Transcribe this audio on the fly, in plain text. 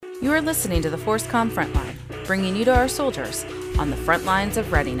You are listening to the FORSCOM Frontline, bringing you to our soldiers on the front lines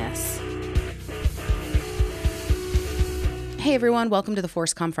of readiness. Hey everyone, welcome to the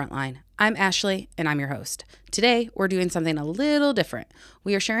FORSCOM Frontline. I'm Ashley, and I'm your host. Today, we're doing something a little different.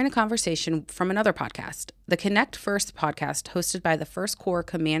 We are sharing a conversation from another podcast, the Connect First podcast, hosted by the 1st Corps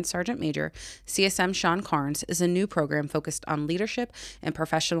Command Sergeant Major CSM Sean Carnes, is a new program focused on leadership and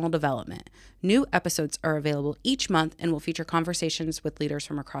professional development. New episodes are available each month and will feature conversations with leaders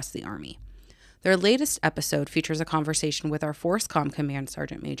from across the Army. Their latest episode features a conversation with our FORSCOM Command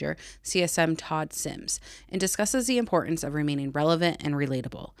Sergeant Major, CSM Todd Sims, and discusses the importance of remaining relevant and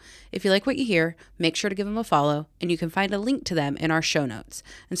relatable. If you like what you hear, make sure to give them a follow, and you can find a link to them in our show notes.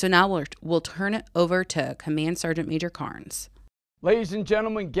 And so now we'll turn it over to Command Sergeant Major Carnes. Ladies and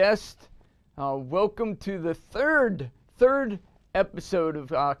gentlemen, guests, welcome to the third episode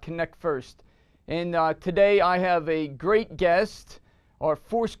of Connect First. And today I have a great guest, our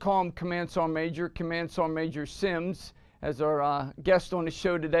FORSCOM Command Sergeant Major Sims, as our guest on the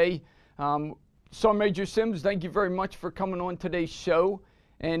show today. Sergeant Major Sims, thank you very much for coming on today's show.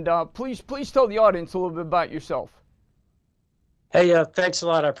 And please tell the audience a little bit about yourself. Hey, thanks a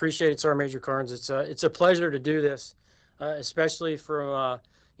lot. I appreciate it, Sergeant Major Carnes. It's a pleasure to do this, especially from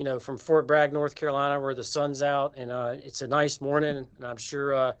Fort Bragg, North Carolina, where the sun's out and it's a nice morning. And I'm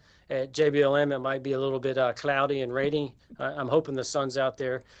sure at JBLM it might be a little bit cloudy and rainy. I'm hoping the sun's out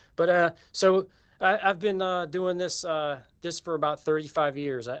there. But so I've been doing this for about 35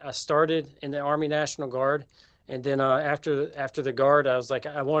 years. I started in the Army National Guard, and then after the Guard, I was like,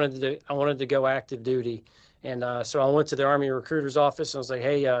 I wanted to go active duty, and so I went to the Army Recruiter's office and I was like,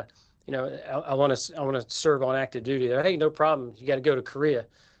 hey, I want to serve on active duty. They're, hey, no problem. You got to go to Korea.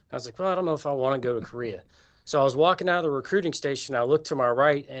 I was like, well, I don't know if I want to go to Korea. So I was walking out of the recruiting station. I looked to my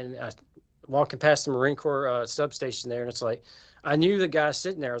right and I walking past the Marine Corps substation there. And it's like, I knew the guy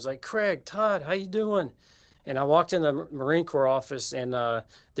sitting there. I was like, Craig, Todd, how you doing? And I walked in the Marine Corps office and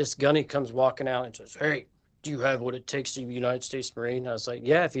this gunny comes walking out and says, hey, do you have what it takes to be a United States Marine? I was like,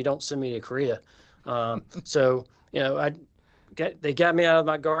 yeah, if you don't send me to Korea. So, they got me out of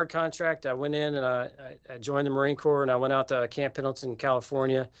my Guard contract. I went in and I joined the Marine Corps and I went out to Camp Pendleton,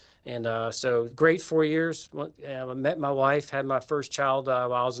 California. And so great 4 years. I met my wife, had my first child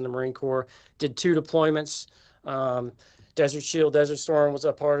while I was in the Marine Corps, did 2 deployments. Desert Shield, Desert Storm was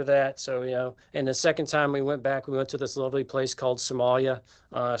a part of that. So, and the second time we went back, we went to this lovely place called Somalia.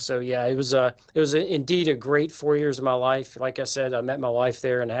 It was indeed a great 4 years of my life. Like I said, I met my wife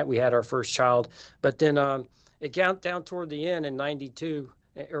there and we had our first child. But then it got down toward the end in 92,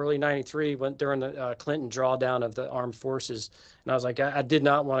 early 93, went during the Clinton drawdown of the armed forces. And I was like, I did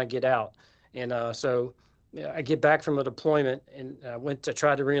not want to get out. And I get back from a deployment and I went to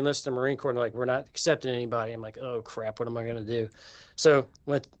try to reenlist the Marine Corps. And they're like, we're not accepting anybody. I'm like, oh, crap, what am I going to do? So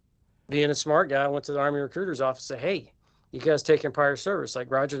being a smart guy, I went to the Army Recruiter's office and said, hey, you guys taking prior service?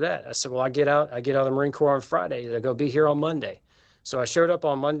 Like, roger that. I said, well, I get out of the Marine Corps on Friday. They'll go be here on Monday. So I showed up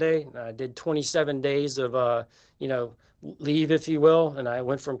on Monday. I did 27 days of, leave, if you will. And I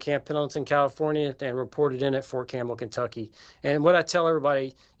went from Camp Pendleton, California, and reported in at Fort Campbell, Kentucky. And what I tell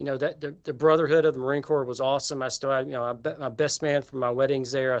everybody, that the brotherhood of the Marine Corps was awesome. I still had, my best man from my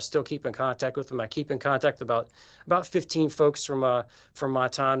weddings there. I still keep in contact with them. I keep in contact about 15 folks from my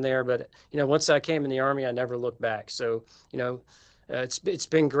time there. But, once I came in the Army, I never looked back. So, it's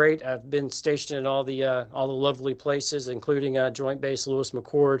been great. I've been stationed in all the lovely places, including Joint Base Lewis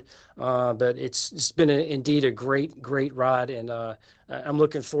McChord. But it's been indeed a great ride, and I'm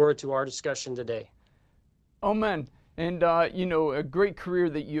looking forward to our discussion today. Oh man, and a great career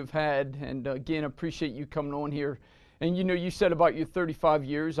that you've had, and again, appreciate you coming on here. And you said about your 35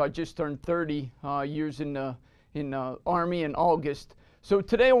 years. I just turned 30 years in Army in August. So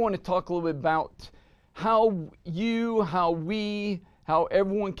today I want to talk a little bit about how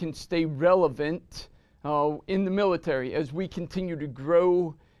everyone can stay relevant in the military as we continue to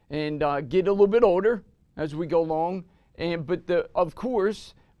grow and get a little bit older as we go along. But of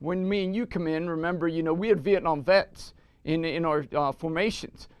course, when me and you come in, remember, we had Vietnam vets in our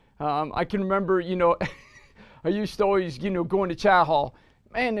formations. I can remember, I used to always, go into chow hall.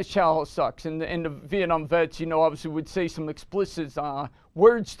 Man, this chow hall sucks. And the Vietnam vets, obviously would say some explicit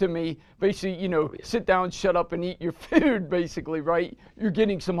words to me. Basically, sit down, shut up, and eat your food, basically, right? You're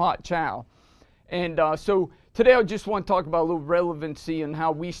getting some hot chow. And so today I just want to talk about a little relevancy and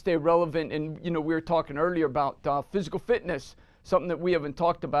how we stay relevant. And, we were talking earlier about physical fitness, something that we haven't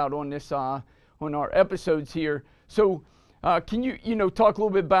talked about on this, on our episodes here. So can you, talk a little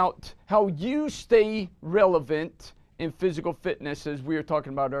bit about how you stay relevant in physical fitness, as we were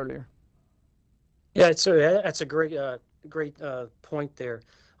talking about earlier? Yeah, that's a great point there.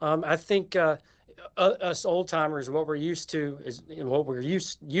 I think us old timers, what we're used to is, and what we're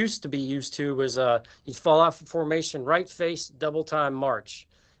used to be used to was you fall off of formation, right face, double time march,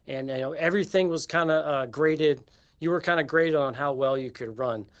 and everything was kind of graded. You were kind of graded on how well you could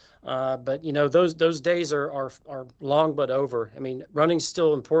run. But those days are long but over. I mean, running's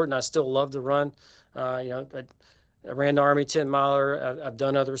still important. I still love to run. I ran the Army 10 miler. I've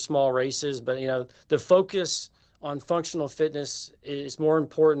done other small races, but the focus on functional fitness is more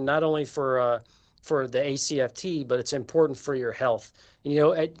important not only for the ACFT, but it's important for your health.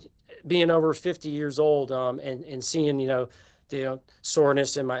 At being over 50 years old, and seeing the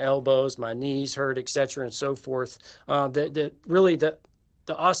soreness in my elbows, my knees hurt, et cetera, and so forth.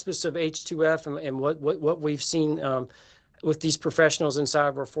 The auspice of H2F and what we've seen with these professionals inside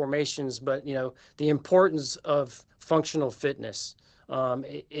of our formations, but the importance of functional fitness.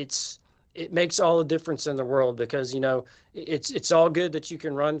 It makes all the difference in the world, because it's all good that you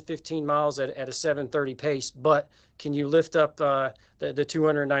can run 15 miles at a 7:30 pace, but can you lift up the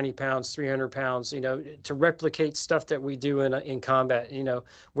 290 pounds, 300 pounds, to replicate stuff that we do in combat,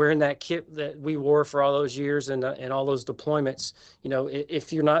 wearing that kit that we wore for all those years and all those deployments,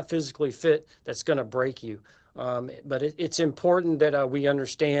 if you're not physically fit, that's going to break you. But it's important that we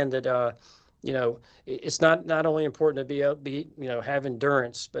understand that it's not only important to have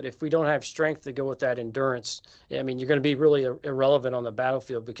endurance, but if we don't have strength to go with that endurance, I mean, you're going to be really irrelevant on the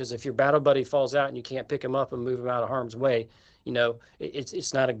battlefield, because if your battle buddy falls out and you can't pick him up and move him out of harm's way,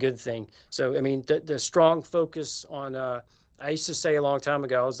 it's not a good thing. So, I mean, the strong focus on, I used to say a long time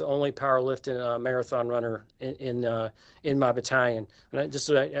ago, I was the only powerlifting marathon runner in my battalion, and just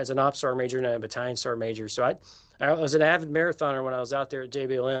as an ops sergeant major and a battalion sergeant major. So I was an avid marathoner when I was out there at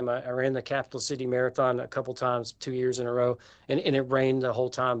JBLM. I ran the Capital City Marathon a couple times, 2 years in a row, and it rained the whole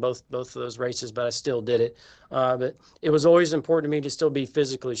time, both of those races, but I still did it. But it was always important to me to still be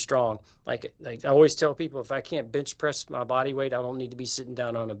physically strong. Like I always tell people, if I can't bench press my body weight, I don't need to be sitting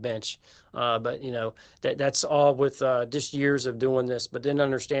down on a bench. But that's all with just years of doing this, but then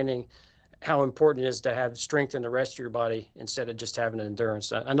understanding how important it is to have strength in the rest of your body instead of just having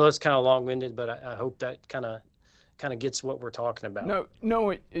endurance. I know it's kind of long-winded, but I hope that kind of gets what we're talking about.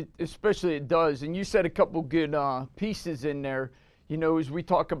 No, especially it does. And you said a couple good pieces in there. As we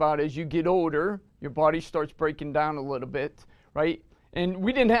talk about, as you get older, your body starts breaking down a little bit, right? And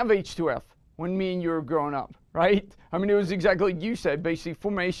we didn't have H2F when me and you were growing up, right? I mean, it was exactly like you said, basic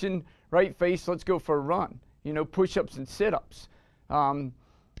formation, right face, let's go for a run, push-ups and sit-ups.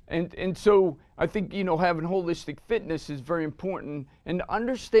 And so I think, having holistic fitness is very important, and to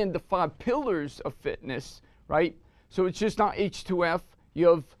understand the 5 pillars of fitness, right? So it's just not H2F. You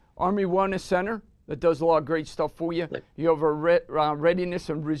have Army Wellness Center that does a lot of great stuff for you. You have a readiness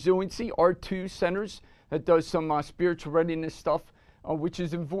and resiliency, R2 centers, that does some spiritual readiness stuff, which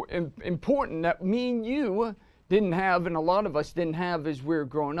is important, that me and you didn't have, and a lot of us didn't have as we were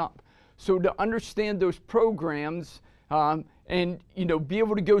growing up. So to understand those programs and be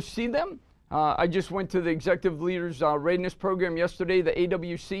able to go see them. I just went to the Executive Leaders Readiness Program yesterday, the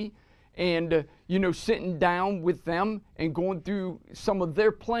AWC, and sitting down with them and going through some of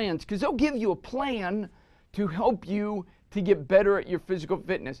their plans, because they'll give you a plan to help you to get better at your physical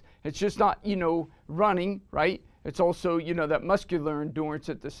fitness. It's just not running, right? It's also that muscular endurance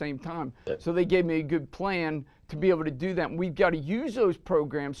at the same time. So they gave me a good plan to be able to do that, and we've got to use those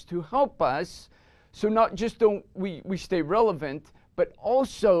programs to help us, so not just don't we stay relevant, but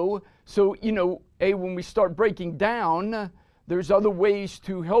also so when we start breaking down, there's other ways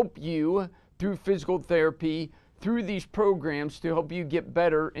to help you through physical therapy, through these programs, to help you get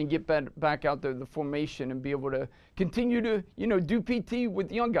better and get back out there, the formation, and be able to continue to, do PT with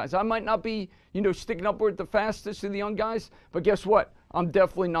the young guys. I might not be, sticking up with the fastest of the young guys, but guess what? I'm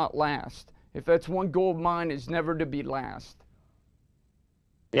definitely not last. If that's one goal of mine, is never to be last.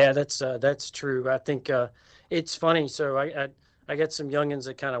 Yeah, that's true. I think it's funny. So I got some youngins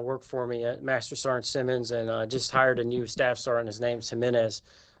that kind of work for me at Master Sergeant Simmons, and just hired a new staff sergeant. His name's Jimenez.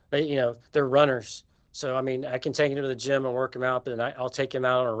 They're runners. So, I mean, I can take them to the gym and work them out, but then I'll take them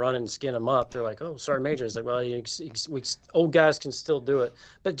out on a run and skin them up. They're like, oh, Sergeant Major. It's like, well, old guys can still do it.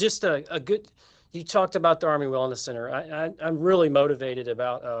 But just a good, you talked about the Army Wellness Center. I'm really motivated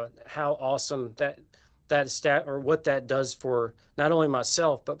about how awesome that stat, or what that does for not only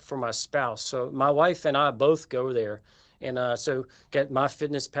myself, but for my spouse. So my wife and I both go there. And so got my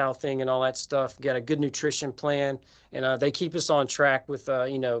Fitness Pal thing and all that stuff, got a good nutrition plan, and they keep us on track with,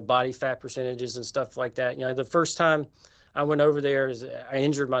 body fat percentages and stuff like that. The first time I went over there as I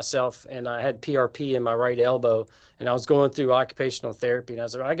injured myself and I had PRP in my right elbow, and I was going through occupational therapy, and I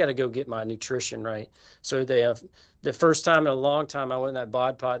was like, I got to go get my nutrition right. So the first time in a long time I went in that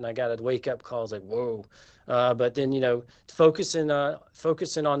bod pot and I got a wake up call. I was like, whoa. But then, focusing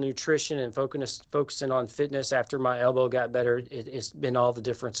on nutrition and focusing on fitness after my elbow got better, it's been all the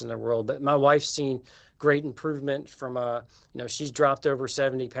difference in the world. But my wife's seen great improvement from, she's dropped over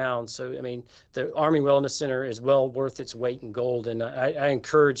 70 pounds. So, I mean, the Army Wellness Center is well worth its weight in gold. And I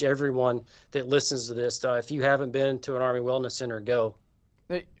encourage everyone that listens to this, if you haven't been to an Army Wellness Center, go.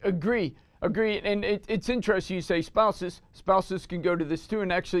 Agree. And it's interesting you say spouses. Spouses can go to this too.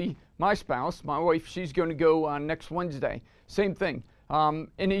 And actually, my spouse, my wife, she's going to go next Wednesday. Same thing. And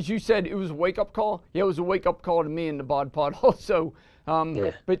as you said, it was a wake-up call. Yeah, it was a wake-up call to me in the bod pod also.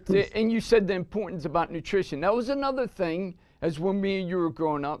 But and you said the importance about nutrition. That was another thing, as when me and you were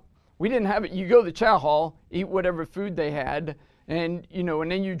growing up. We didn't have it. You go to the chow hall, eat whatever food they had, and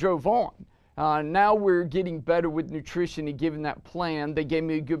and then you drove on. Now we're getting better with nutrition and giving that plan. They gave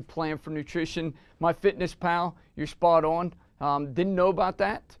me a good plan for nutrition. My Fitness Pal, you're spot on. Didn't know about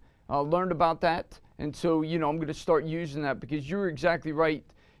that. Learned about that. And so, I'm going to start using that because you're exactly right.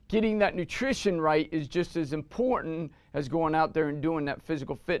 Getting that nutrition right is just as important as going out there and doing that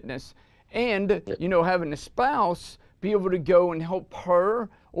physical fitness. And, having a spouse be able to go and help her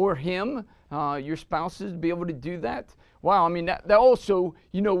or him, your spouses, be able to do that. Wow, I mean, that also,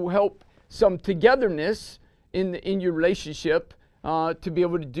 will help some togetherness in your relationship, to be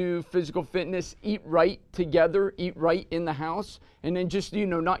able to do physical fitness, eat right together, eat right in the house, and then just,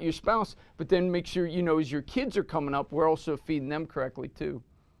 not your spouse, but then make sure, as your kids are coming up, we're also feeding them correctly too.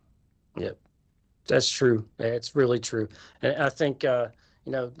 Yep, that's true. It's really true. And I think,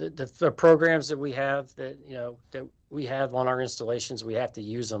 the programs that we have that we have on our installations, we have to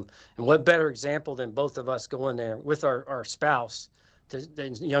use them. And what better example than both of us going there with our spouse,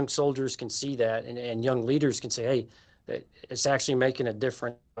 the young soldiers can see that, and young leaders can say, hey, it's actually making a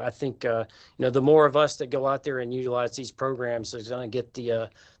difference. I think, the more of us that go out there and utilize these programs is going to get the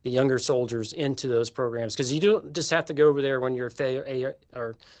younger soldiers into those programs, because you don't just have to go over there when you're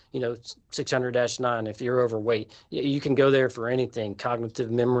 600-9 if you're overweight. You can go there for anything,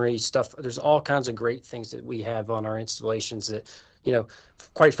 cognitive memory stuff. There's all kinds of great things that we have on our installations that,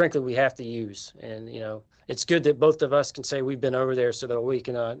 quite frankly, we have to use. And, it's good that both of us can say we've been over there so that we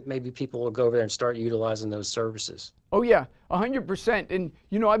can, maybe people will go over there and start utilizing those services. Oh yeah, 100%. And,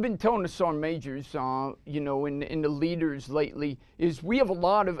 I've been telling the Sergeant Majors, and the leaders lately, is we have a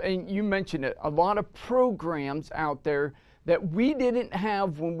lot of, and you mentioned it, a lot of programs out there that we didn't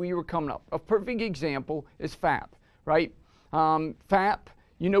have when we were coming up. A perfect example is FAP, right? FAP,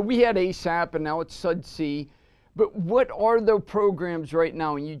 we had ASAP and now it's SUD-C. But what are the programs right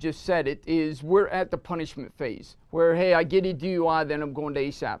now? And you just said it, is we're at the punishment phase where, hey, I get a DUI, then I'm going to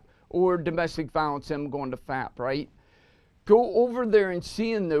ASAP, or domestic violence, then I'm going to FAP, right? Go over there and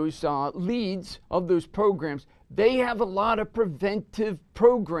seeing those leads of those programs. They have a lot of preventive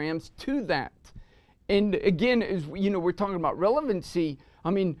programs to that. And again, as we're talking about relevancy,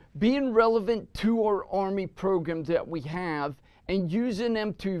 I mean, being relevant to our Army programs that we have and using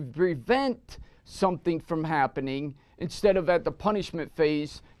them to prevent something from happening instead of at the punishment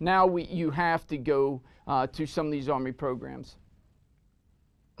phase. Now you have to go to some of these Army programs.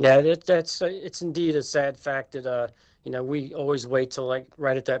 Yeah, it's indeed a sad fact that we always wait till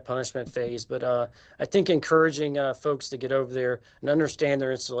right at that punishment phase. But I think encouraging folks to get over there and understand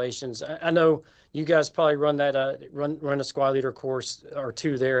their installations. I know you guys probably run that run a squad leader course or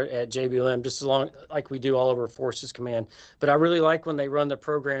two there at JBLM, just as long like we do all over Forces Command. But I really like when they run the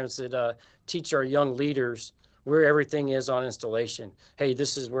programs that teach our young leaders where everything is on installation. Hey,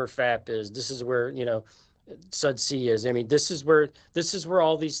 this is where FAP is. This is where SUD-C is. I mean, this is where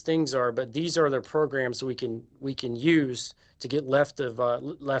all these things are. But these are the programs we can use to get left of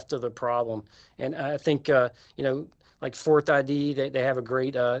the problem. And I think like Fourth ID, they have a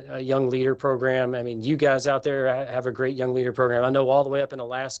great young leader program. I mean, you guys out there have a great young leader program. I know all the way up in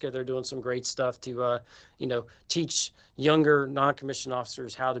Alaska, they're doing some great stuff to, teach younger non-commissioned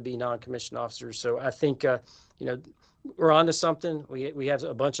officers how to be non-commissioned officers. So I think, we're on to something. We have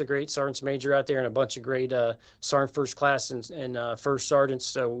a bunch of great sergeants major out there and a bunch of great sergeant first class and first sergeants.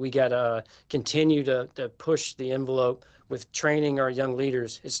 So we got to continue to push the envelope with training our young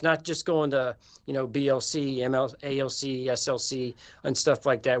leaders. It's not just going to, BLC, ALC, SLC, and stuff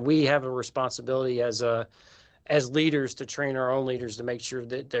like that. We have a responsibility as leaders to train our own leaders to make sure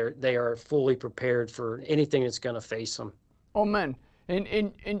that they are fully prepared for anything that's going to face them. Oh man,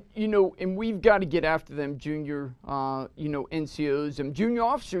 and we've got to get after them junior, NCOs and junior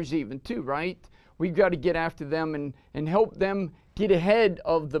officers even too, right? we've got to get after them and help them get ahead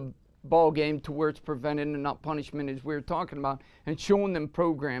of the ball game to where it's prevented and not punishment, as we were talking about, and showing them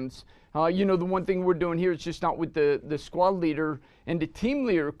programs. The one thing we're doing here is just not with the squad leader and the team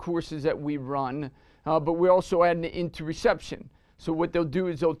leader courses that we run, but we're also adding it into reception. So what they'll do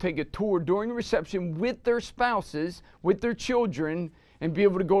is they'll take a tour during the reception with their spouses, with their children, and be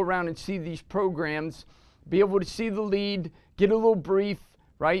able to go around and see these programs, be able to see the lead, get a little brief,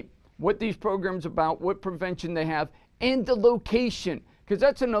 right? What these programs about, what prevention they have, and the location. Because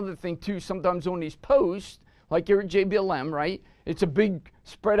that's another thing too, sometimes on these posts, like here at JBLM, right? It's a big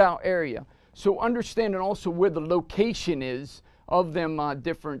spread out area. So understanding also where the location is of them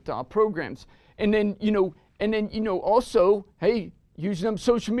different programs. And then, also, hey, using them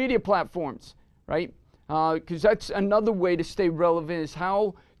social media platforms, right? Because that's another way to stay relevant, is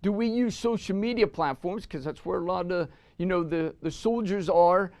how do we use social media platforms? Because that's where a lot of the soldiers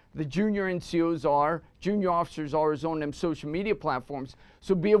are, the junior NCOs are, junior officers are, is on them social media platforms.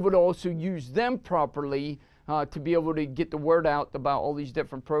 So be able to also use them properly to be able to get the word out about all these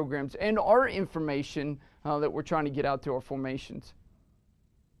different programs and our information that we're trying to get out to our formations.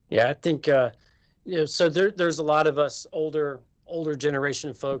 Yeah, I think, so there's a lot of us older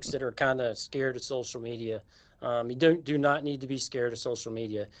generation folks that are kind of scared of social media. You do not need to be scared of social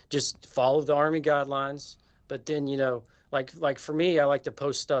media. Just follow the Army guidelines. But then, like for me, I like to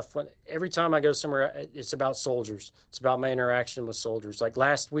post stuff every time I go somewhere. It's about soldiers. It's about my interaction with soldiers. Like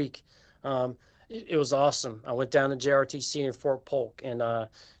last week, it was awesome. I went down to JRTC in Fort Polk, and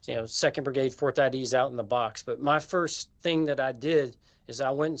 2nd Brigade 4th ID is out in the box. But my first thing that I did is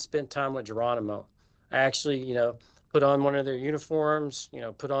I went and spent time with Geronimo. I actually, put on one of their uniforms,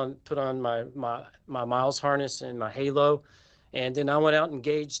 put on my Miles harness and my halo, and then I went out and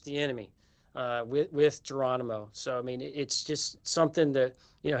engaged the enemy with Geronimo. So I mean, it's just something that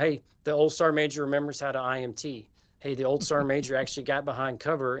hey, the old Sergeant Major remembers how to IMT. Hey, the old Sergeant Major actually got behind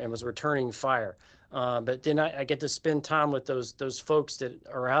cover and was returning fire. But then I get to spend time with those folks that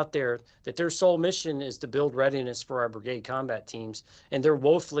are out there, that their sole mission is to build readiness for our brigade combat teams. And they're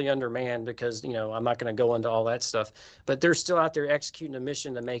woefully undermanned because, I'm not going to go into all that stuff, but they're still out there executing a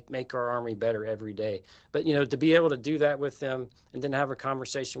mission to make our Army better every day. But, to be able to do that with them and then have a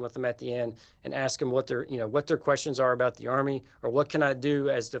conversation with them at the end and ask them what their questions are about the Army, or what can I do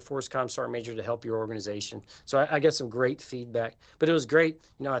as the Force Comm Sergeant Major to help your organization. So I get some great feedback, but it was great.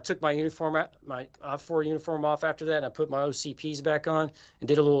 I took my uniform out, my OPFOR uniform off after that, and I put my OCPs back on and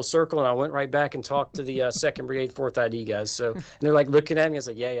did a little circle, and I went right back and talked to the 2nd Brigade 4th ID guys. So, and they're like looking at me. I was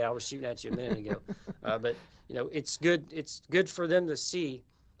like, yeah, I was shooting at you a minute ago. But it's good for them to see.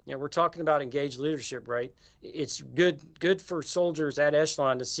 We're talking about engaged leadership, right? It's good for soldiers at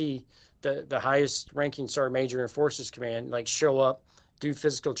echelon to see the highest ranking Sergeant Major in Forces Command show up, do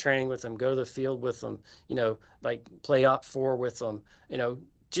physical training with them, go to the field with them, like play OPFOR with them,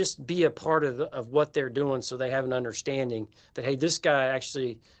 just be a part of what they're doing, so they have an understanding that, hey, this guy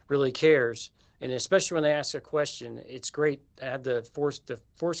actually really cares. And especially when they ask a question, it's great to have the Force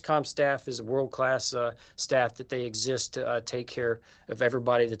Comm staff is a world-class staff, that they exist to take care of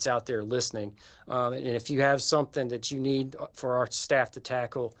everybody that's out there listening. And if you have something that you need for our staff to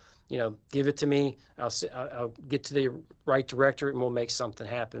tackle, give it to me. I'll get to the right directorate and we'll make something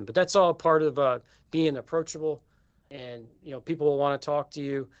happen. But that's all part of being approachable. And, people will want to talk to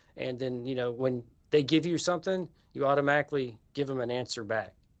you. And then, when they give you something, you automatically give them an answer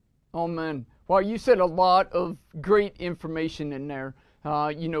back. Oh, man. Well, you said a lot of great information in there.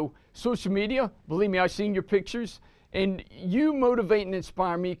 Social media, believe me, I've seen your pictures. And you motivate and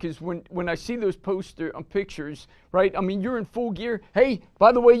inspire me, because when I see those pictures, right? I mean, you're in full gear. Hey,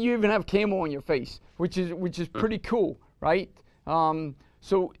 by the way, you even have camo on your face, which is pretty cool, right?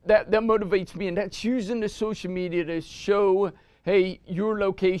 So that motivates me, and that's using the social media to show, hey, your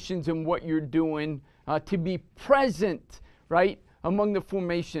locations and what you're doing, to be present, right, among the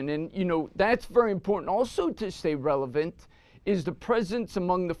formation. And, that's very important. Also, to stay relevant is the presence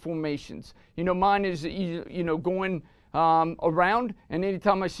among the formations. Mine is, going around, and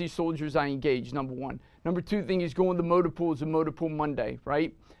anytime I see soldiers, I engage, number one. Number two thing is going to motor pools and Motor Pool Monday,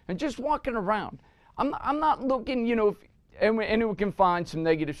 right? And just walking around. I'm not looking, if anyone can find some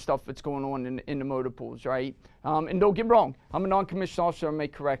negative stuff that's going on in the motor pools, right? And don't get me wrong, I'm a non-commissioned officer, I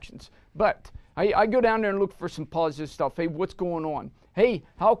make corrections. But I go down there and look for some positive stuff. Hey, what's going on? Hey,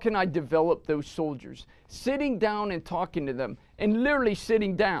 how can I develop those soldiers? Sitting down and talking to them, and literally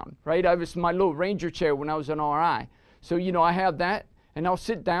sitting down, right? I was my little ranger chair when I was an RI. So, I have that, and I'll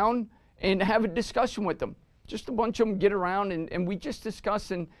sit down and have a discussion with them. Just a bunch of them get around, and we just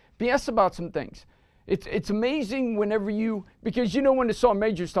discuss and BS about some things. it's amazing whenever because when the sergeant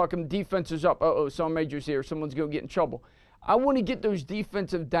major's talking, defense is up. Sergeant major's here. Someone's going to get in trouble. I want to get those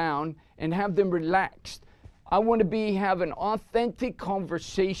defensive down and have them relaxed. I want to have an authentic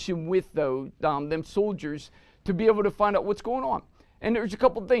conversation with them soldiers to be able to find out what's going on. And there's a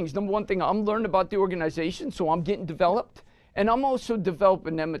couple things. Number one thing, I'm learning about the organization, so I'm getting developed. And I'm also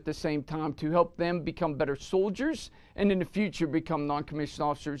developing them at the same time to help them become better soldiers and in the future become non-commissioned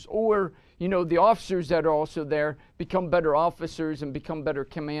officers, or, the officers that are also there become better officers and become better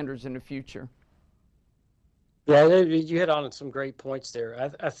commanders in the future. Yeah, you hit on some great points there.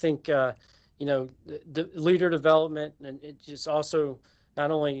 I think, the leader development, and it just also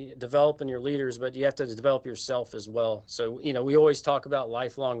not only developing your leaders, but you have to develop yourself as well. So, we always talk about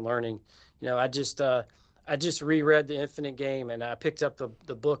lifelong learning. I just reread The Infinite Game, and I picked up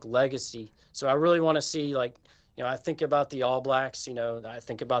the book Legacy. So I really want to see, I think about the All Blacks, I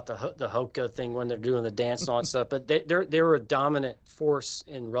think about the Hoka thing when they're doing the dance and all that stuff, but they're a dominant force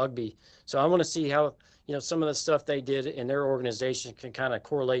in rugby. So I want to see how, some of the stuff they did in their organization can kind of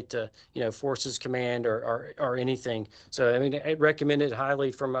correlate to, Forces Command or anything. So, I recommend it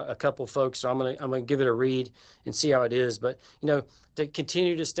highly from a couple folks. So I'm going to give it a read and see how it is. But, to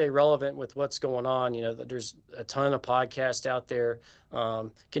continue to stay relevant with what's going on, there's a ton of podcasts out there.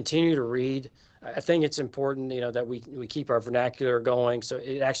 Continue to read. I think it's important, that we keep our vernacular going. So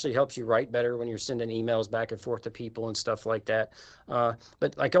it actually helps you write better when you're sending emails back and forth to people and stuff like that.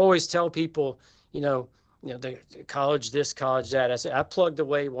 But like I always tell people, the college this, college that. I say I plugged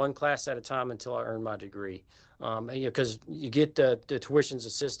away one class at a time until I earned my degree. Because you get the tuition's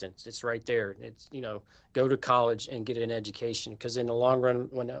assistance. It's right there. It's, go to college and get an education, because in the long run,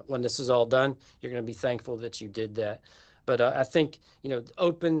 when this is all done, you're going to be thankful that you did that. But I think,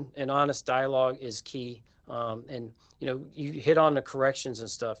 open and honest dialogue is key. And, you hit on the corrections and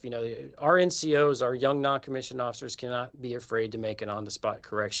stuff. Our NCOs, our young non-commissioned officers, cannot be afraid to make an on-the-spot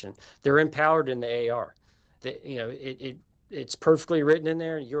correction. They're empowered in the AR. It's perfectly written in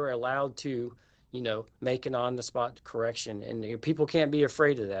there. You're allowed to, make an on-the-spot correction, and people can't be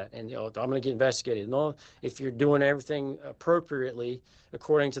afraid of that. And I'm going to get investigated. No, if you're doing everything appropriately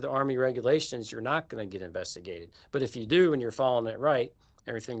according to the Army regulations, you're not going to get investigated. But if you do and you're following it right,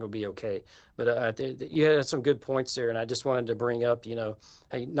 everything will be okay. But you had some good points there, and I just wanted to bring up,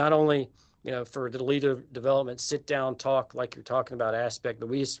 hey, not only for the leader development, sit down, talk like you're talking about aspect, but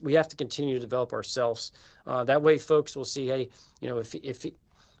we have to continue to develop ourselves. That way, folks will see, hey, if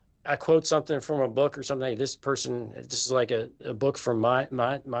I quote something from a book or something, hey, this is like a book from my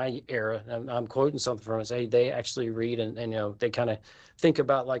era, and I'm quoting something from it. Say they actually read and they kind of think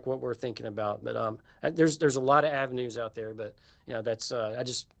about like what we're thinking about. But there's a lot of avenues out there, but that's I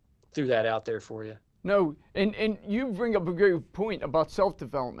just threw that out there for you. No, and you bring up a great point about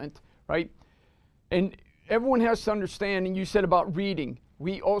self-development, right? And everyone has to understand, and you said about reading,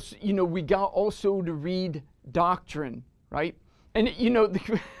 we also, we got also to read doctrine, right? And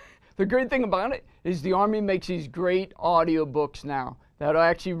the great thing about it is the Army makes these great audio books now that'll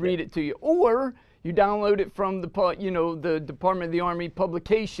actually read it to you, or you download it from the Department of the Army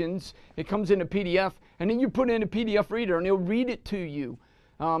publications. It comes in a PDF, and then you put in a PDF reader, and it'll read it to you.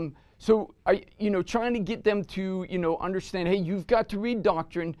 So trying to get them to, understand, hey, you've got to read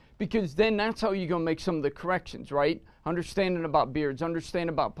doctrine, because then that's how you're going to make some of the corrections, right? Understanding about beards, understanding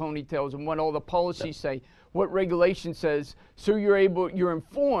about ponytails and what all the policies say, what regulation says, so you're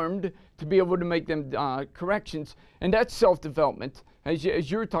informed to be able to make them corrections. And that's self-development, as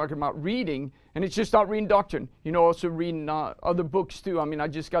you're talking about reading. And it's just not reading doctrine, also reading other books too. I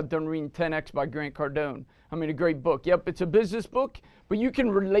just got done reading 10X by Grant Cardone. A great book. Yep, it's a business book, but you can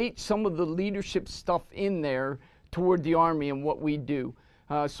relate some of the leadership stuff in there toward the Army and what we do.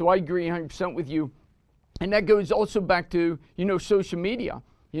 So I agree 100% with you. And that goes also back to, social media,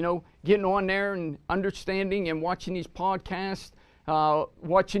 getting on there and understanding and watching these podcasts,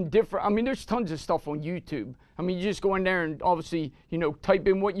 watching different, there's tons of stuff on YouTube. You just go in there and obviously, type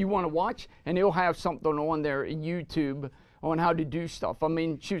in what you want to watch, and it'll have something on there in YouTube on how to do stuff.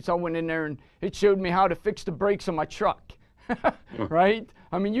 Shoots, I went in there and it showed me how to fix the brakes on my truck, right?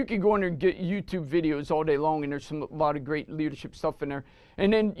 You can go in there and get YouTube videos all day long, and there's a lot of great leadership stuff in there.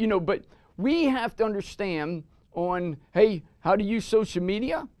 And then, but we have to understand on, hey, how to use social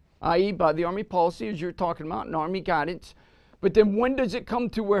media, i.e. by the Army policy, as you're talking about, and Army guidance. But then when does it come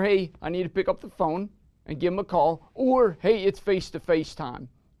to where, hey, I need to pick up the phone and give them a call, or, hey, it's face-to-face time,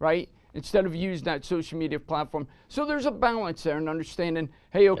 right? Instead of using that social media platform. So there's a balance there and understanding,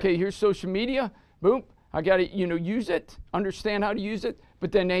 hey, okay, here's social media, boom, I got to, use it, understand how to use it,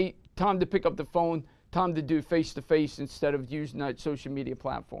 but then, hey, time to pick up the phone, time to do face-to-face instead of using that social media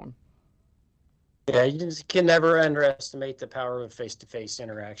platform. Yeah, you just can never underestimate the power of face-to-face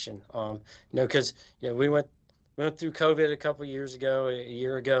interaction. Because we went through COVID a couple of years ago, a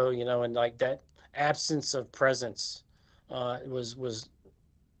year ago, and like that absence of presence was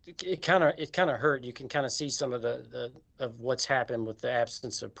it kind of hurt. You can kind of see some of the of what's happened with the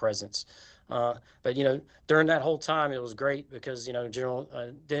absence of presence. But during that whole time, it was great because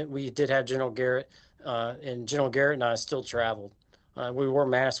we did have General Garrett, and General Garrett and I still traveled. We wore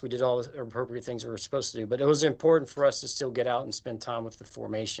masks. We did all the appropriate things we were supposed to do. But it was important for us to still get out and spend time with the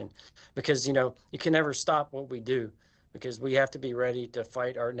formation, because you can never stop what we do, because we have to be ready to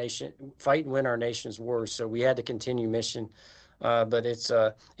fight and win our nation's wars. So we had to continue mission. But it's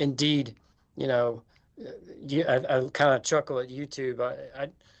indeed, you know, I kind of chuckle at YouTube.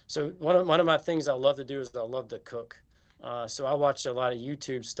 So one of my things I love to do is I love to cook. So I watch a lot of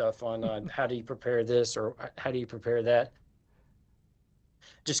YouTube stuff on how do you prepare this or how do you prepare that.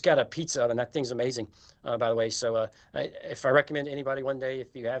 Just got a pizza oven. That thing's amazing, by the way. So if I recommend anybody one day,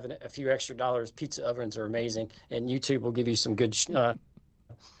 if you have a few extra dollars, pizza ovens are amazing, and YouTube will give you some good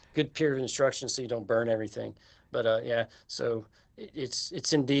peer instructions so you don't burn everything. But yeah, so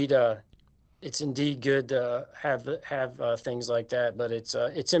it's indeed good to have things like that. But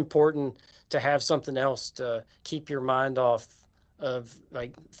it's important to have something else to keep your mind off of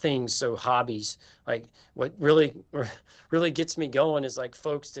like things. So hobbies, like what really gets me going is like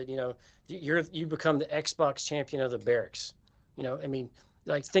folks that you become the Xbox champion of the barracks. I mean,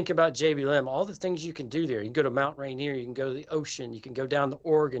 like think about JBLM, all the things you can do there. You can go to Mount Rainier, you can go to the ocean, you can go down the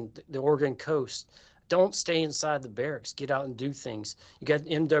Oregon coast. Don't stay inside the barracks. Get out and do things. You got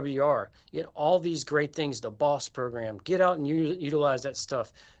MWR. You get all these great things, the BOSS program. Get out and utilize that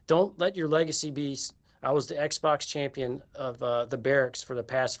stuff. Don't let your legacy be, I was the Xbox champion of the barracks for the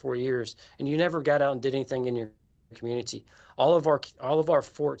past 4 years, and you never got out and did anything in your community. All of our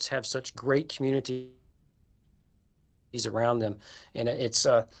forts have such great communities around them, and it's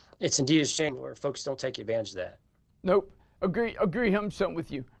indeed a shame where folks don't take advantage of that. Nope. Agree 100%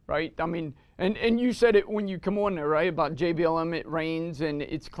 with you, right? I mean, and you said it when you come on there, right? About JBLM, it rains and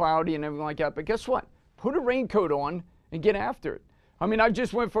it's cloudy and everything like that. But guess what? Put a raincoat on and get after it. I mean, I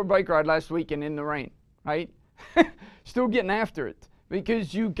just went for a bike ride last weekend in the rain, right? Still getting after it,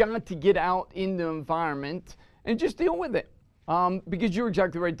 because you got to get out in the environment and just deal with it. Because you're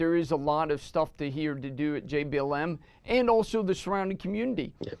exactly right. There is a lot of stuff to do at JBLM and also the surrounding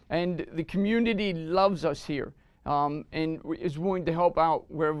community. Yeah. And the community loves us here. And is willing to help out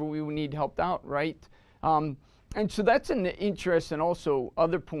wherever we need helped out, right? And so that's an interesting also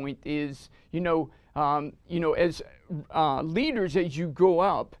other point is, as leaders, as you go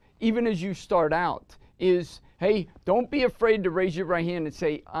up, even as you start out, is, hey, don't be afraid to raise your right hand and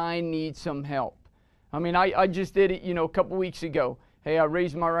say, I need some help. I mean, I just did it, a couple weeks ago. Hey, I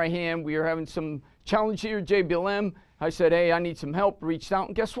raised my right hand. We were having some challenge here at JBLM. I said, hey, I need some help, reached out,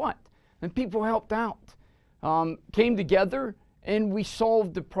 and guess what? And people helped out. Came together and we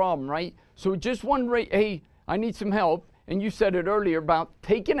solved the problem, right? So just one rate, hey, I need some help. And you said it earlier about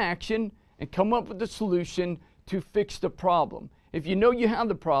taking action and come up with a solution to fix the problem. If you know you have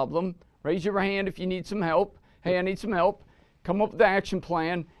the problem, raise your hand if you need some help. Hey, I need some help. Come up with the action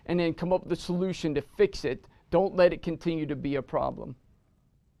plan and then come up with a solution to fix it. Don't let it continue to be a problem.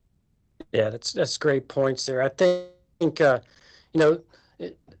 Yeah, that's great points there. I think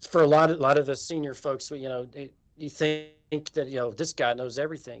for a lot of the senior folks, you think that this guy knows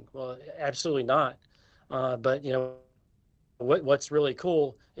everything. Well, absolutely not. But what's really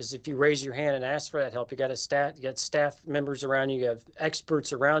cool is if you raise your hand and ask for that help, you got staff members around you, you have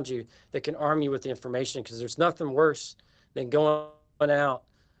experts around you that can arm you with the information. Because there's nothing worse than going out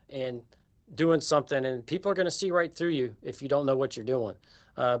and doing something, and people are going to see right through you if you don't know what you're doing.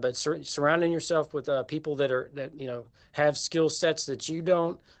 But surrounding yourself with people that have skill sets that you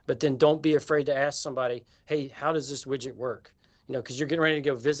don't, but then don't be afraid to ask somebody, hey, how does this widget work? Because you're getting ready to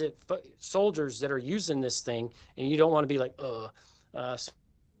go visit soldiers that are using this thing, and you don't want to be like, so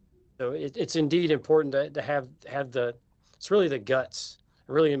it's indeed important to have it's really the guts,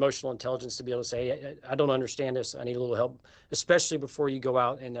 really emotional intelligence to be able to say, hey, I don't understand this. I need a little help, especially before you go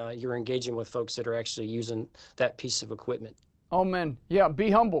out and you're engaging with folks that are actually using that piece of equipment. Oh, man. Yeah, be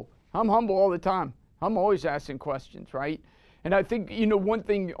humble. I'm humble all the time. I'm always asking questions, right? And I think, one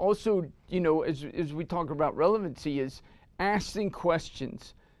thing also, as we talk about relevancy is asking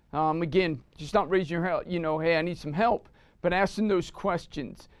questions. Again, just not raising your hand, hey, I need some help, but asking those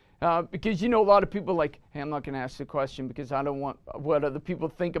questions. Because, a lot of people are like, hey, I'm not going to ask the question because I don't want what other people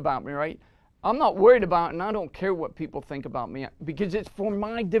think about me, right? I'm not worried about it, and I don't care what people think about me because it's for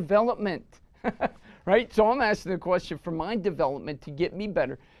my development. Right? So I'm asking the question for my development to get me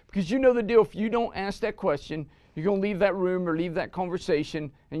better. Because you know the deal, if you don't ask that question, you're going to leave that room or leave that conversation,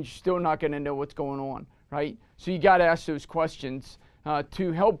 and you're still not going to know what's going on, right? So you got to ask those questions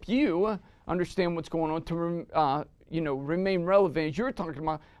to help you understand what's going on, to remain relevant. As you're talking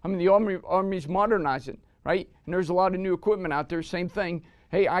about, I mean, the Army's modernizing, right? And there's a lot of new equipment out there, same thing.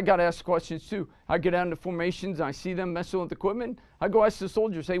 Hey, I got to ask questions too. I get down to formations, and I see them messing with equipment. I go ask the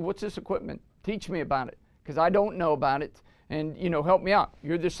soldiers, hey, what's this equipment? Teach me about it, because I don't know about it. And, help me out.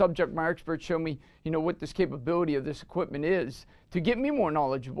 You're the subject matter expert. Show me, what this capability of this equipment is to get me more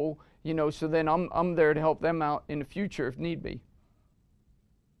knowledgeable, so then I'm there to help them out in the future if need be.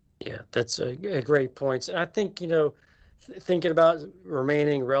 Yeah, that's a great point. And I think, thinking about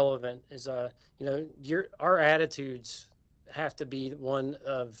remaining relevant is, our attitudes have to be one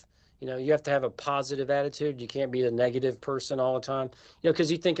of, you have to have a positive attitude. You can't be a negative person all the time, because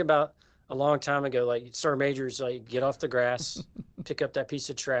you think about a long time ago, like sergeant majors, like get off the grass, pick up that piece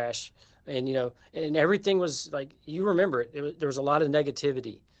of trash, and and everything was like, you remember it. There was a lot of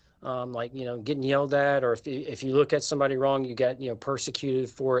negativity, like getting yelled at, or if you look at somebody wrong, you got persecuted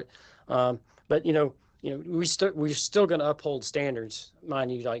for it. But we're still going to uphold standards,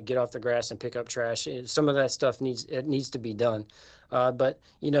 mind you, like get off the grass and pick up trash. Some of that stuff needs to be done,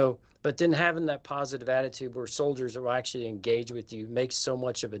 but then having that positive attitude where soldiers will actually engage with you makes so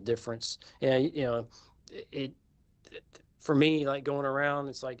much of a difference. And for me, like going around,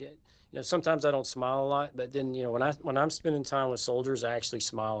 it's like, sometimes I don't smile a lot, but then, when I'm spending time with soldiers, I actually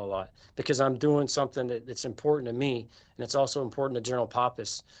smile a lot because I'm doing something that's important to me. And it's also important to General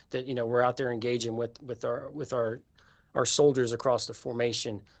Pappas that, we're out there engaging with our soldiers across the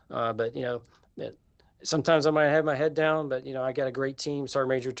formation. But sometimes I might have my head down, but I got a great team, Sergeant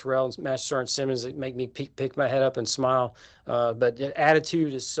Major Terrell and Master Sergeant Simmons, that make me pick my head up and smile. But the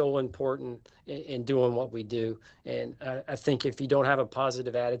attitude is so important in doing what we do. And I think if you don't have a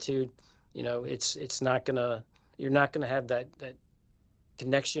positive attitude, it's not gonna. You're not gonna have that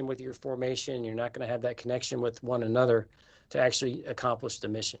connection with your formation. You're not gonna have that connection with one another to actually accomplish the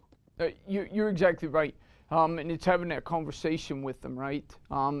mission. You're exactly right. And it's having that conversation with them, right?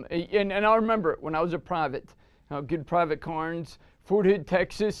 And I remember when I was a private, good Private Carnes, Fort Hood,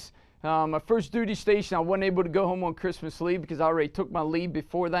 Texas. My first duty station, I wasn't able to go home on Christmas leave because I already took my leave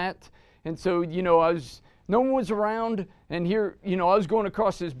before that. And so, no one was around, and here, I was going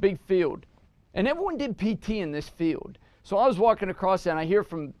across this big field. And everyone did PT in this field. So I was walking across, and I hear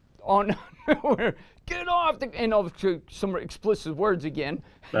from on nowhere, get off the, and some explicit words again,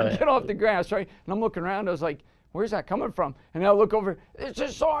 get off the grass, right? And I'm looking around, I was like, where's that coming from? And I look over, it's a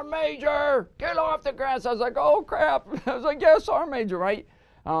Sergeant Major, get off the grass. I was like, oh crap. I was like, yeah, Sergeant Major, right?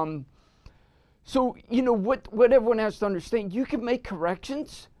 So, what everyone has to understand, you can make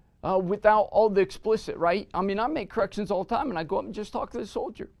corrections without all the explicit, right? I mean, I make corrections all the time, and I go up and just talk to the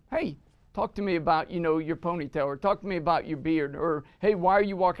soldier. Hey, talk to me about, your ponytail, or talk to me about your beard, or, hey, why are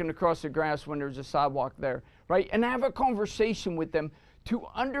you walking across the grass when there's a sidewalk there, right? And have a conversation with them to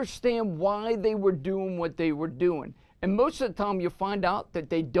understand why they were doing what they were doing. And most of the time, you'll find out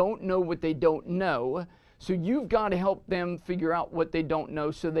that they don't know what they don't know, so you've got to help them figure out what they don't know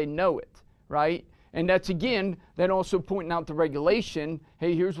so they know it, right? And that's, again, then also pointing out the regulation.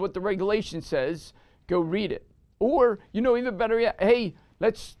 Hey, here's what the regulation says. Go read it. Or, even better yet, hey,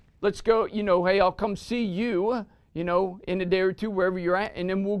 let's go, hey, I'll come see you, in a day or two, wherever you're at, and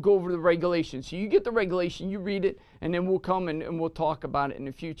then we'll go over the regulation. So you get the regulation, you read it, and then we'll come and we'll talk about it in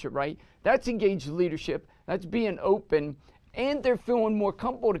the future, right? That's engaged leadership. That's being open. And they're feeling more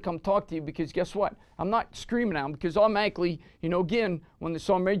comfortable to come talk to you because guess what? I'm not screaming at them because automatically, again, when the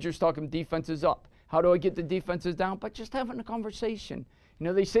Sergeant Major's talking, defense is up. How do I get the defenses down? By just having a conversation.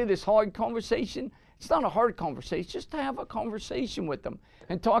 They say this hard conversation. It's not a hard conversation. Just to have a conversation with them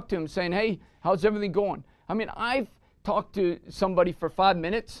and talk to them saying, hey, how's everything going? I mean, I've talked to somebody for 5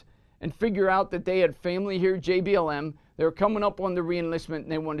 minutes and figure out that they had family here at JBLM. They were coming up on the re-enlistment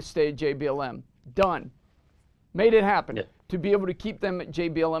and they wanted to stay at JBLM. Done. Made it happen. Yeah. To be able to keep them at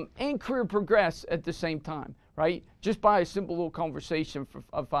JBLM and career progress at the same time, right? Just by a simple little conversation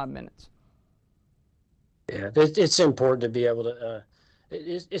of 5 minutes. Yeah, it's important to be able to,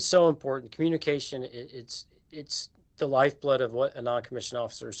 it's so important. Communication, it's the lifeblood of what a non-commissioned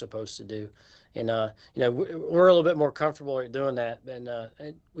officer is supposed to do. And, we're a little bit more comfortable at doing that. And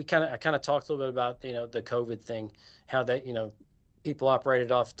I kind of talked a little bit about, the COVID thing, how that, people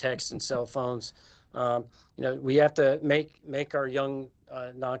operated off text and cell phones. We have to make our young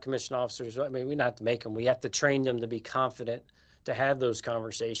non-commissioned officers, we not have to make them, we have to train them to be confident to have those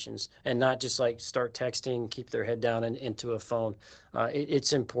conversations and not just like start texting, keep their head down and into a phone.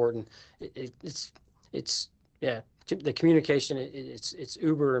 It's important. It's the communication, it's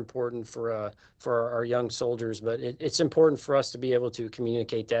uber important for our young soldiers, but it's important for us to be able to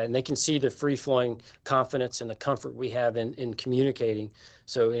communicate that, and they can see the free-flowing confidence and the comfort we have in communicating.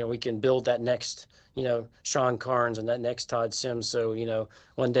 So, we can build that next, Sean Carnes and that next Todd Sims. So,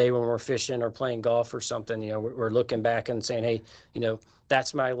 one day when we're fishing or playing golf or something, we're looking back and saying, hey,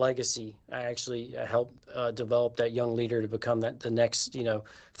 that's my legacy. I actually helped develop that young leader to become the next,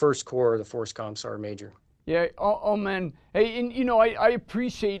 first corps of the Force Comm Sergeant Major. Yeah, oh man. Hey, and I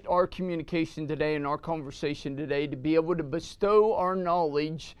appreciate our communication today and our conversation today to be able to bestow our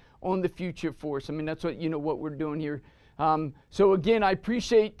knowledge on the future force. I mean, that's what we're doing here. So again, I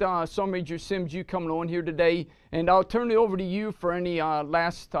appreciate Sergeant Major Sims, you coming on here today, and I'll turn it over to you for any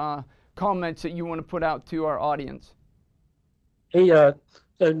last comments that you want to put out to our audience. Hey,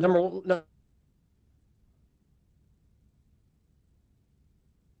 number one,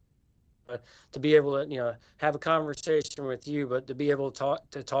 to be able to have a conversation with you, but to be able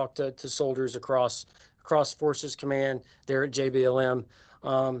to talk to soldiers across Forces Command there at JBLM.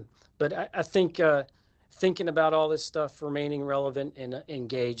 But I think thinking about all this stuff, remaining relevant and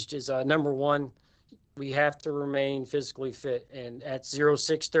engaged is number one. We have to remain physically fit, and at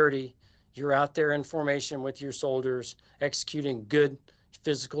 0630, you're out there in formation with your soldiers, executing good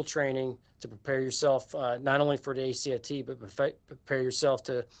physical training to prepare yourself not only for the ACIT, but prepare yourself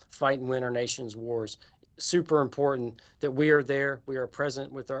to fight and win our nation's wars. Super important that we are there, we are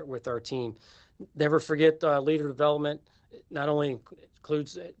present with our team. Never forget leader development. Not only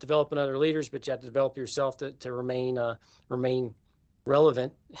includes developing other leaders, but you have to develop yourself to remain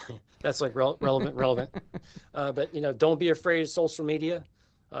relevant. That's like relevant. But don't be afraid of social media.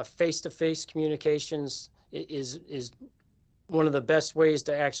 Face-to-face communications is one of the best ways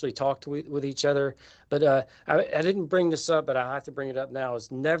to actually talk with each other. But I didn't bring this up, but I have to bring it up now, is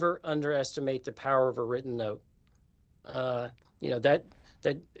never underestimate the power of a written note.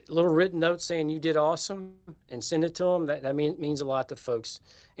 That little written note saying you did awesome and send it to them, that means a lot to folks.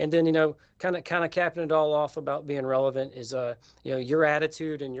 And then, kind of capping it all off about being relevant is, your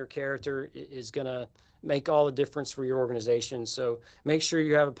attitude and your character is going to make all the difference for your organization. So make sure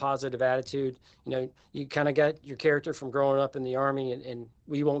you have a positive attitude. You kind of got your character from growing up in the Army, and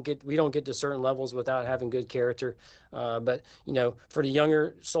we don't get to certain levels without having good character. But for the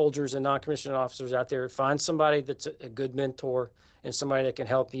younger soldiers and non-commissioned officers out there, find somebody that's a good mentor and somebody that can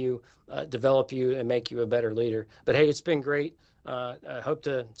help you develop you and make you a better leader. But hey, it's been great. I hope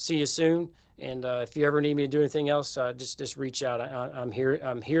to see you soon. And if you ever need me to do anything else, just reach out. I'm here.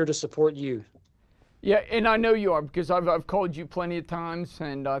 I'm here to support you. Yeah, and I know you are, because I've called you plenty of times,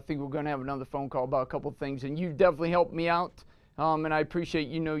 and I think we're going to have another phone call about a couple of things, and you've definitely helped me out, and I appreciate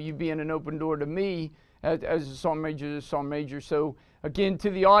you being an open door to me as a Sergeant Major. So again,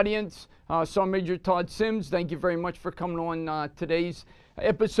 to the audience, Sergeant Major Todd Sims, thank you very much for coming on today's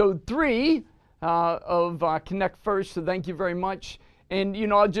episode 3 of Connect First. So thank you very much, and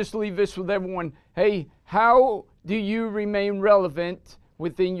I'll just leave this with everyone. Hey, how do you remain relevant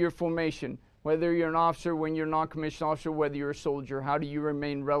within your formation? Whether you're an officer, when you're a non-commissioned officer, whether you're a soldier, how do you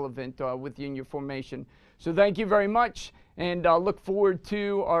remain relevant within your formation? So thank you very much, and look forward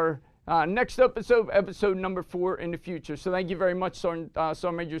to our next episode number 4 in the future. So thank you very much,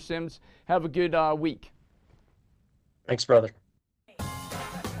 Sergeant Major Sims. Have a good week. Thanks, brother.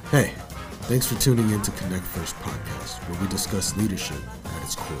 Hey, thanks for tuning in to Connect First podcast, where we discuss leadership at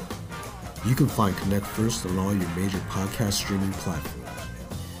its core. You can find Connect First on all your major podcast streaming platforms.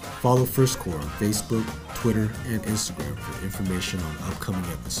 Follow First Corps on Facebook, Twitter, and Instagram for information on upcoming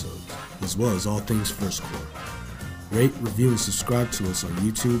episodes, as well as all things First Corps. Rate, review, and subscribe to us on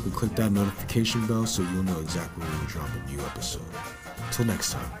YouTube, and click that notification bell so you'll know exactly when we drop a new episode. Until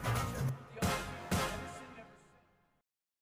next time.